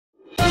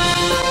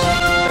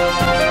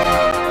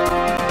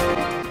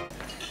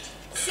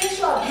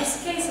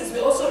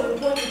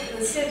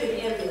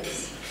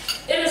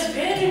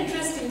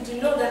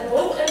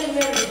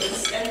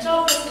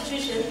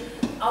prostitution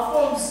are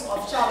forms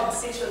of child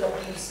sexual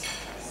abuse.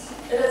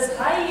 It is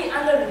highly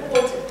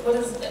underreported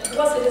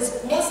because it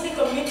is mostly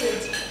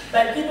committed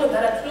by people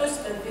that are close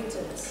to the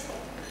victims.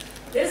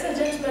 Ladies and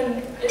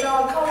gentlemen, in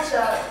our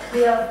culture,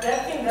 we have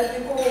that thing that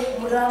we call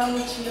muram,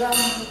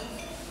 chiram.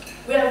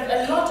 We have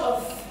a lot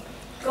of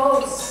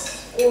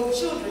girls or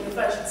children, if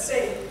I should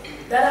say,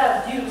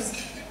 that are abused.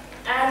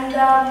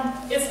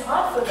 And it's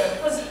hard for them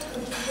because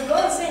the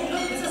girl is saying,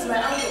 look, this is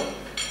my uncle.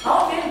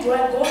 How then do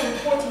I go and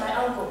report my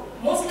uncle?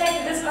 Most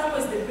likely this uncle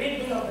is the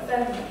breadwinner of the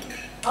family.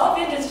 How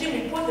then does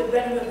she report the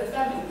breadwinner of the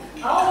family?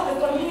 How will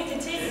the community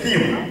take it? The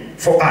theme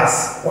for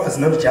us was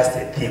not just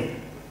a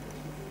theme.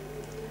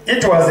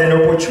 It was an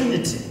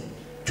opportunity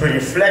to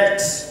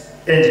reflect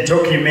and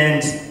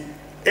document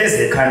as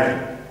a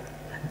country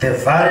the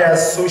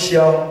various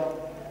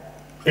social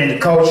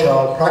and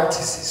cultural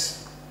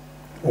practices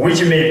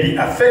which may be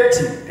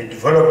affecting the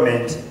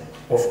development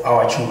of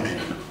our children.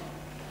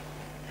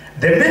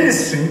 The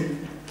Ministry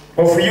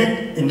of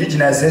Youth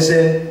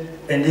Indigenization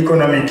and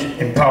Economic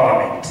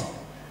Empowerment,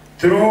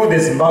 through the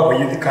Zimbabwe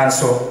Youth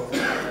Council,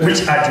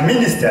 which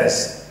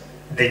administers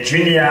the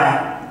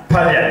Junior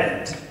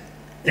Parliament,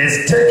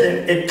 has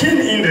taken a keen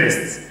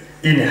interest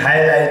in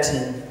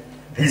highlighting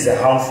these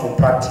harmful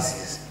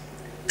practices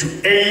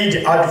to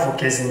aid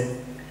advocacy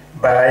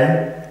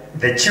by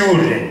the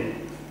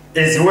children,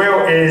 as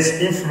well as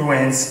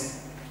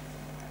influence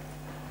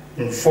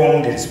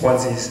informed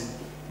responses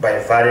by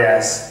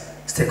various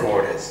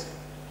stakeholders.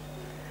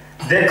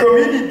 The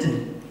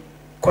community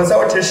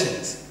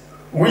consultations,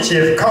 which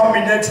have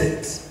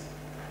culminated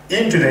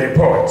into the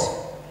report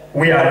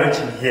we are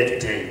launching here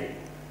today,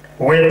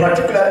 were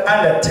particularly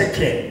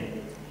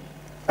undertaken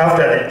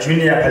after the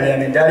junior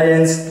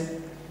parliamentarians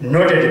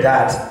noted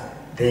that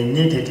they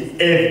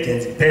needed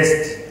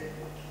evidence-based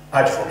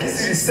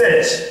advocacy.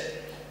 Research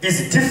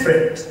is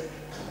different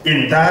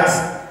in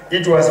that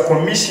it was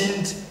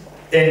commissioned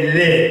and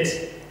led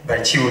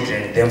by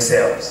children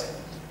themselves.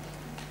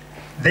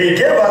 They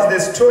gave us the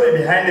story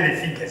behind the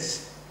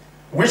figures,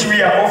 which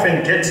we are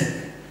often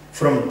getting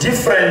from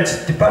different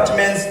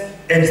departments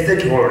and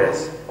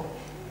stakeholders.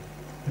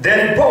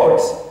 The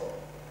report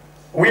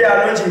we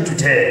are launching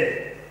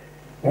today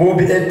will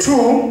be a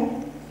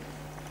tool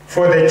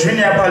for the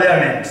Junior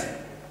Parliament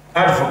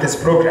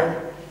Advocacy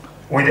Program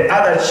with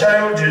other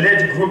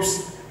child-led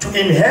groups to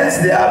enhance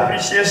their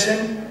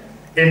appreciation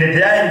and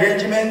their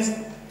engagements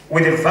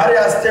with the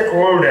various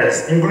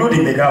stakeholders,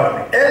 including the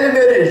government. Early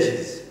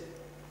marriages,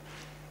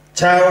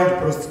 child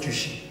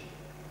prostitution,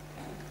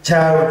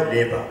 child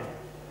labor,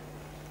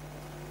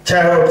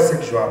 child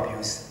sexual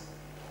abuse,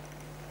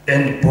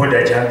 and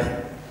border jumping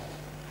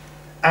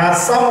are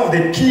some of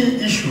the key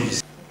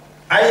issues.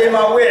 I am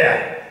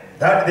aware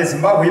that the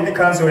Zimbabwe Youth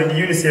Council and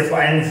UNICEF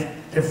are in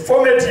the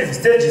formative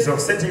stages of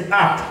setting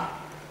up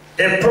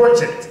a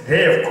project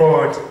they have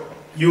called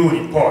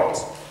U-Report,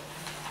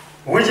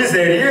 which is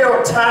a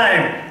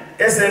real-time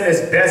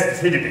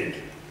SMS-based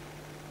feedback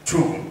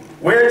tool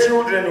where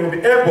children will be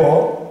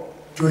able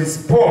to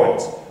respond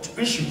to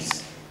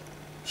issues,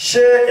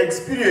 share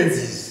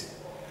experiences,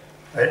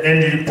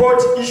 and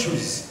report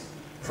issues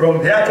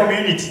from their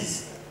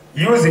communities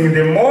using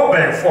the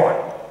mobile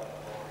phone.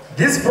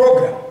 This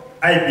program,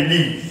 I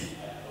believe,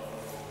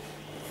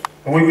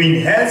 will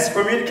enhance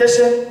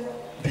communication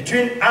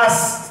between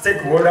us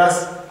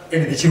stakeholders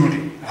and the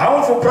children.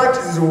 Harmful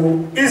practices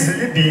will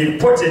easily be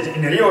reported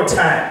in real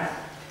time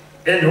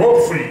and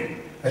hopefully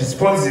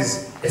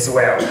responses as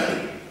well.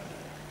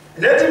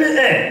 Let me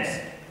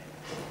end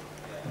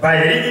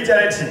by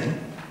reiterating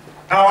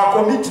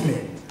our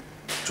commitment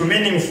to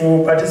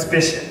meaningful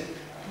participation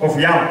of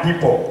young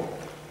people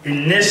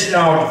in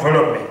national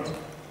development,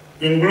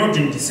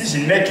 including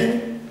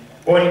decision-making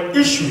on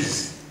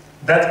issues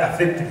that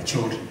affect the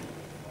children.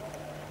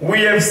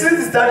 We have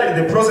since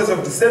started the process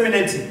of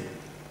disseminating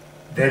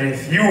the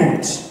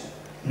reviewed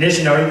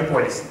national youth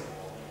policy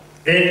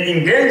and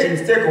engaging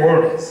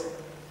stakeholders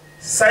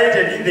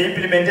cited in the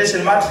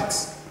implementation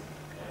matrix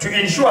to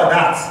ensure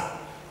that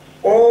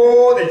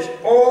all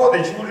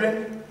the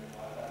children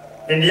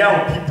and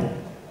young people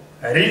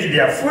reach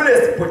their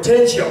fullest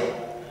potential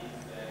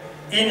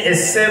in a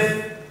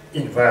safe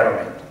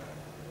environment.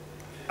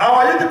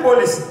 Our youth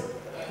policy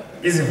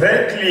is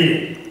very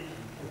clear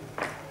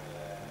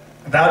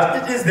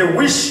that it is the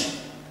wish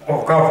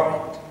of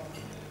government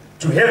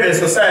to have a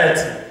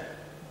society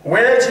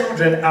where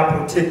children are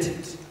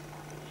protected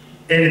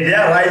and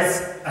their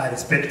rights are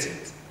respected.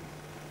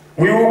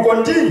 We will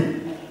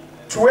continue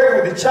to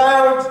work with the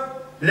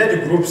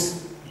child-led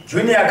groups,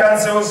 junior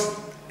councils,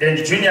 and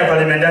junior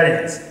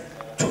parliamentarians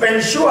to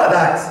ensure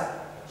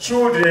that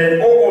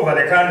children all over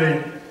the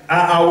country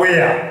are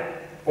aware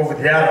of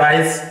their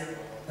rights,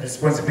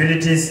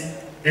 responsibilities,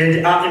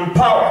 and are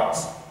empowered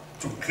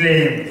to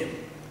claim them.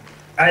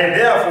 I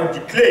therefore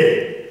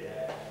declare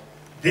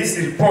this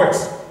report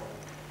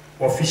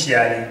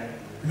officially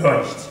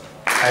launched.